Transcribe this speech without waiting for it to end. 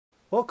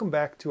Welcome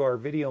back to our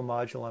video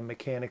module on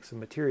mechanics of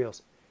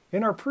materials.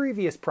 In our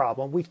previous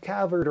problem, we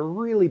covered a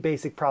really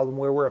basic problem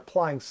where we're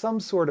applying some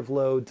sort of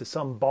load to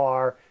some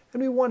bar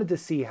and we wanted to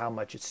see how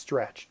much it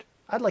stretched.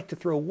 I'd like to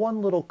throw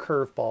one little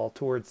curveball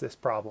towards this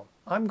problem.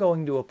 I'm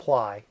going to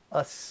apply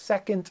a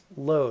second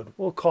load.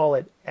 We'll call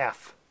it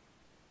F.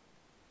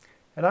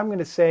 And I'm going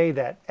to say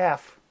that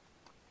F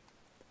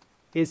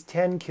is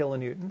 10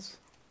 kilonewtons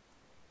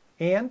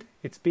and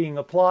it's being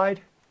applied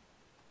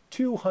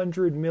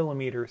 200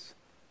 millimeters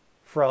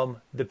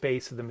from the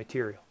base of the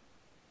material.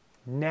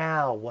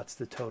 Now what's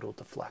the total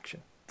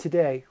deflection?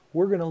 Today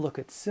we're going to look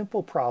at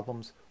simple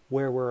problems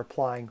where we're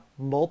applying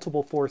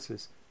multiple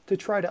forces to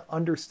try to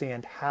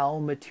understand how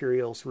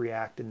materials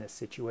react in this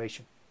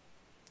situation.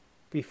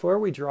 Before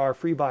we draw our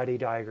free body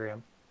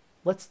diagram,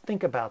 let's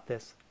think about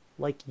this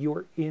like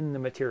you're in the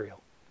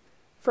material.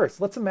 First,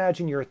 let's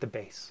imagine you're at the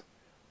base.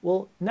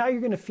 Well, now you're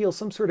going to feel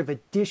some sort of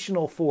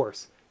additional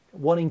force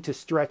wanting to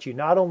stretch you.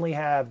 Not only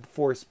have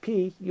force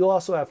P, you'll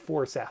also have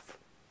force F.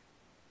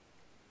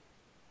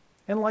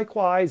 And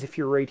likewise if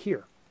you're right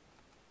here.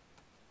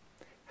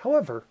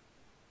 However,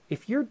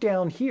 if you're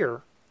down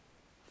here,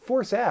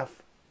 force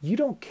F, you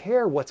don't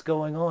care what's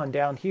going on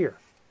down here.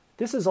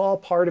 This is all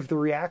part of the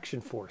reaction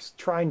force,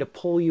 trying to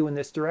pull you in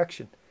this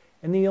direction.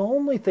 And the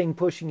only thing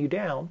pushing you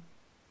down,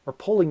 or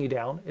pulling you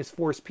down, is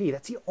force P.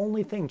 That's the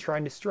only thing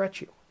trying to stretch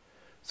you.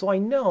 So I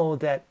know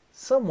that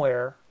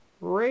somewhere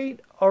right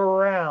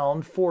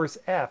around force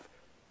F,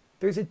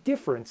 there's a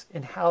difference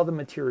in how the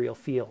material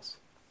feels.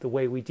 The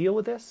way we deal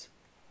with this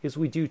is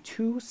we do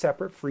two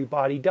separate free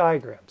body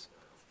diagrams.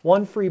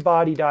 One free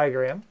body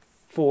diagram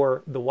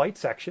for the white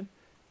section.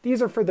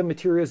 These are for the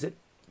materials that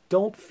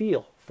don't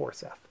feel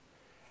force F.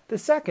 The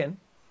second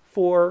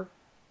for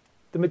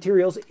the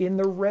materials in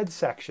the red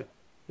section.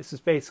 This is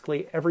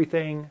basically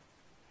everything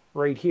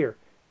right here.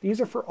 These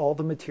are for all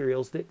the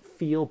materials that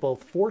feel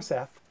both force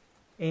F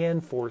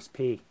and force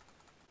P.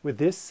 With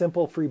this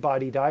simple free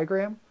body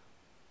diagram,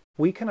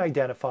 we can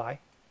identify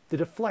the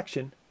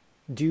deflection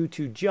due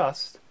to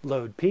just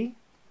load P.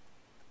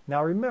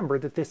 Now remember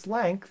that this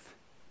length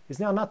is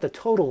now not the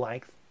total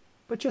length,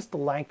 but just the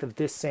length of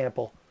this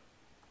sample,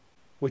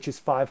 which is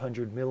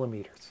 500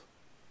 millimeters.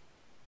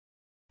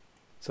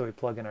 So we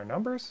plug in our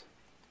numbers.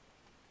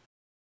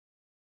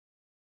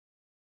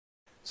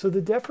 So the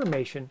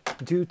deformation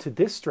due to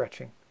this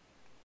stretching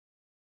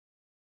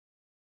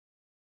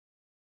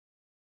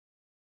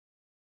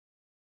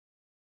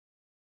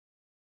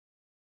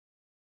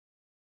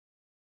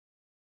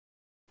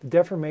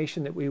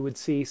that we would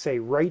see, say,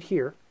 right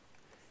here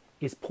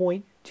is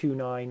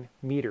 0.29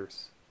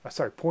 meters.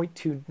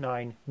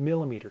 0.29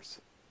 millimeters.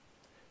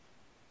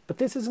 But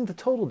this isn't the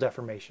total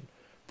deformation.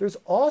 There's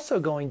also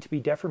going to be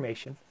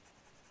deformation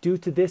due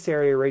to this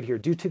area right here,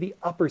 due to the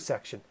upper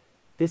section.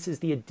 This is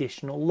the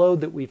additional load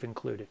that we've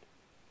included.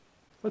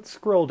 Let's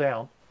scroll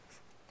down.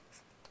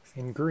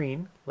 In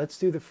green, let's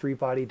do the free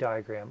body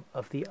diagram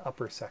of the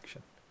upper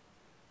section.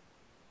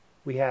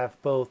 We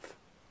have both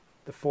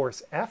the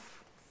force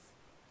F.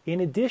 In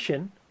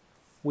addition,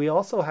 we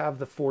also have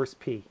the force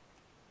P.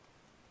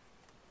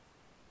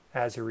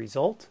 As a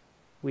result,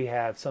 we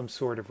have some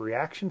sort of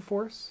reaction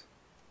force.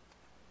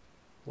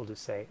 We'll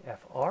just say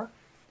Fr.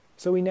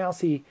 So we now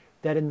see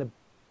that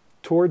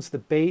towards the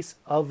base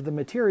of the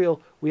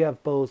material, we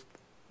have both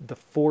the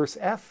force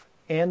F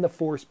and the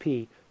force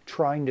P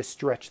trying to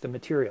stretch the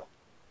material.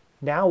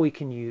 Now we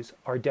can use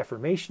our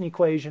deformation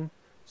equation.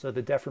 So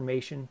the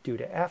deformation due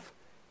to F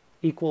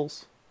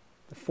equals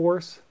the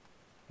force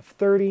of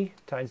 30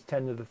 times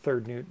 10 to the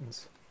third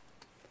newtons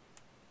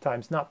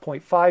times not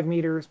 0.5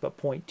 meters, but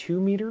 0.2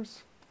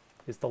 meters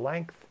is the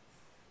length.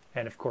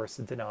 And of course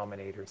the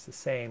denominator is the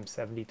same,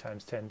 70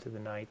 times 10 to the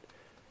 9th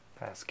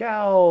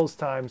pascals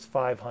times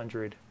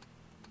 500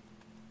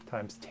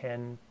 times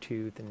 10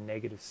 to the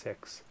negative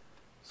 6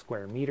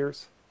 square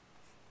meters.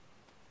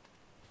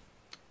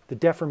 The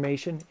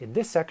deformation in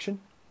this section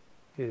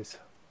is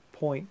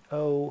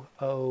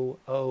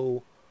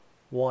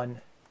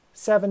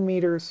 0.00017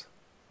 meters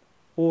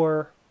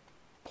or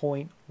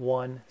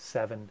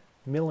 0.17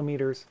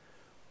 millimeters,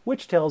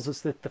 which tells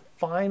us that the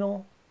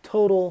final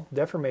total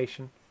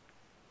deformation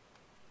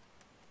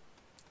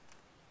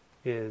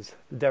is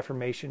the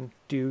deformation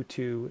due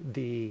to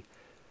the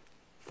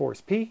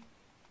force P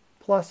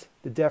plus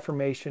the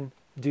deformation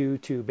due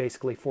to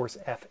basically force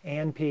F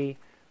and P,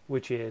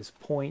 which is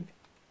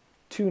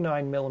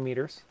 0.29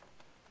 millimeters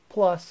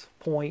plus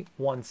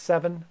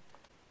 0.17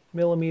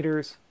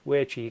 millimeters,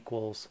 which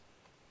equals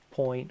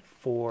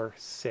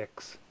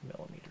 0.46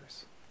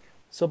 millimeters.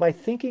 So by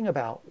thinking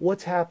about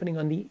what's happening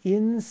on the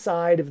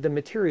inside of the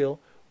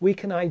material, we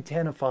can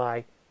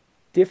identify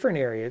different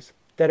areas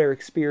that are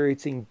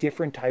experiencing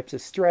different types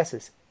of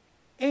stresses.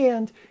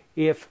 And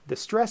if the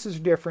stresses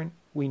are different,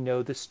 we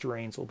know the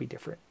strains will be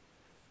different.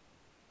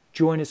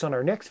 Join us on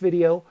our next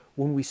video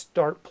when we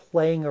start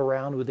playing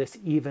around with this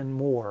even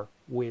more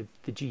with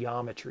the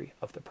geometry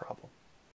of the problem.